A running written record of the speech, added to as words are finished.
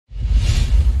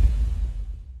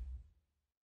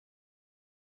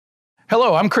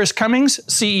Hello, I'm Chris Cummings,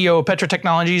 CEO of Petra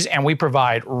Technologies, and we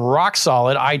provide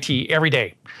rock-solid IT every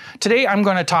day. Today, I'm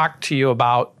going to talk to you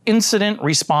about incident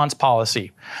response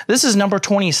policy. This is number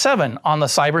 27 on the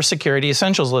cybersecurity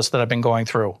essentials list that I've been going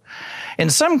through. In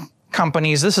some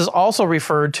companies, this is also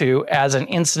referred to as an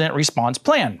incident response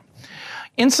plan.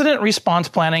 Incident response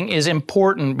planning is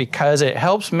important because it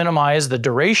helps minimize the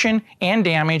duration and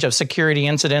damage of security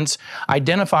incidents,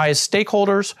 identifies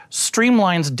stakeholders,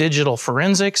 streamlines digital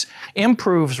forensics,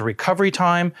 improves recovery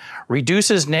time,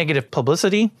 reduces negative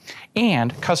publicity,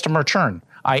 and customer churn,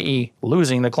 i.e.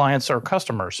 losing the clients or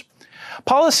customers.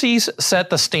 Policies set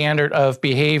the standard of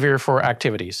behavior for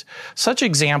activities. Such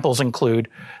examples include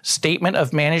statement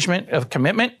of management of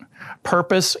commitment,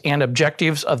 purpose and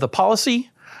objectives of the policy,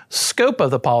 scope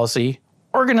of the policy,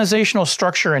 organizational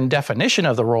structure and definition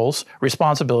of the roles,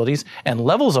 responsibilities, and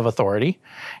levels of authority,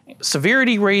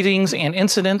 severity ratings and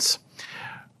incidents,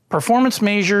 performance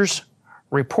measures,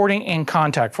 reporting and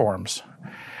contact forms.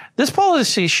 This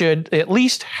policy should at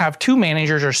least have two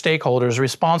managers or stakeholders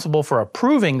responsible for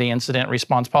approving the incident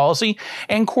response policy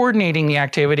and coordinating the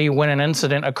activity when an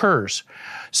incident occurs.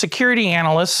 Security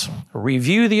analysts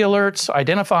review the alerts,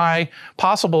 identify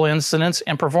possible incidents,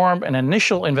 and perform an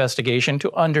initial investigation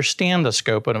to understand the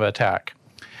scope of an attack.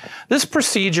 This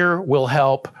procedure will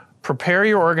help prepare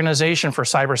your organization for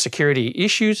cybersecurity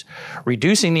issues,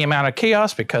 reducing the amount of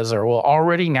chaos because there will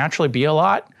already naturally be a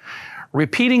lot,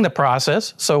 repeating the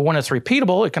process, so when it's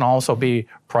repeatable, it can also be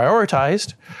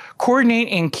prioritized, coordinate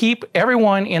and keep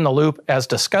everyone in the loop as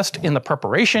discussed in the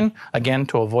preparation, again,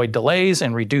 to avoid delays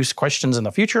and reduce questions in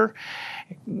the future,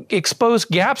 expose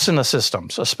gaps in the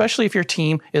systems, especially if your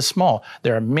team is small.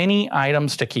 There are many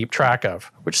items to keep track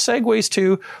of, which segues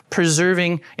to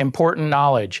preserving important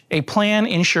knowledge. A plan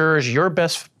ensures your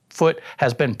best foot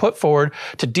has been put forward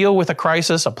to deal with a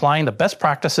crisis, applying the best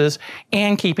practices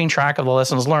and keeping track of the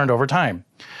lessons learned over time.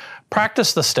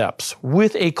 Practice the steps.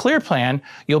 With a clear plan,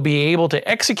 you'll be able to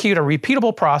execute a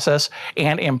repeatable process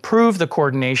and improve the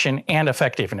coordination and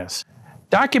effectiveness.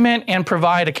 Document and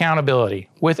provide accountability.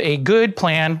 With a good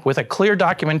plan, with a clear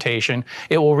documentation,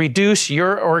 it will reduce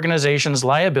your organization's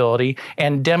liability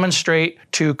and demonstrate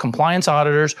to compliance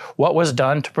auditors what was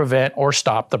done to prevent or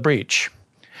stop the breach.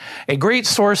 A great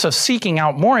source of seeking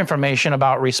out more information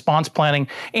about response planning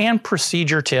and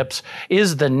procedure tips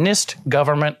is the NIST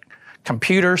Government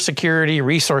Computer Security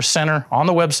Resource Center on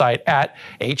the website at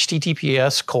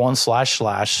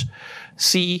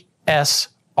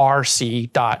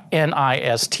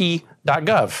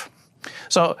https://csrc.nist.gov.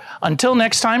 So until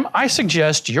next time, I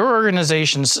suggest your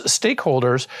organization's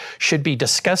stakeholders should be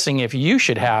discussing if you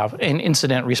should have an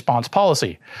incident response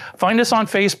policy. Find us on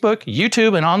Facebook,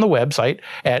 YouTube, and on the website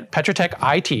at Petra Tech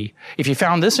IT. If you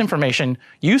found this information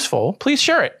useful, please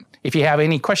share it. If you have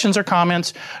any questions or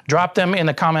comments, drop them in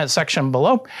the comment section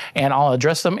below, and I'll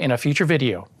address them in a future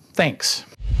video. Thanks.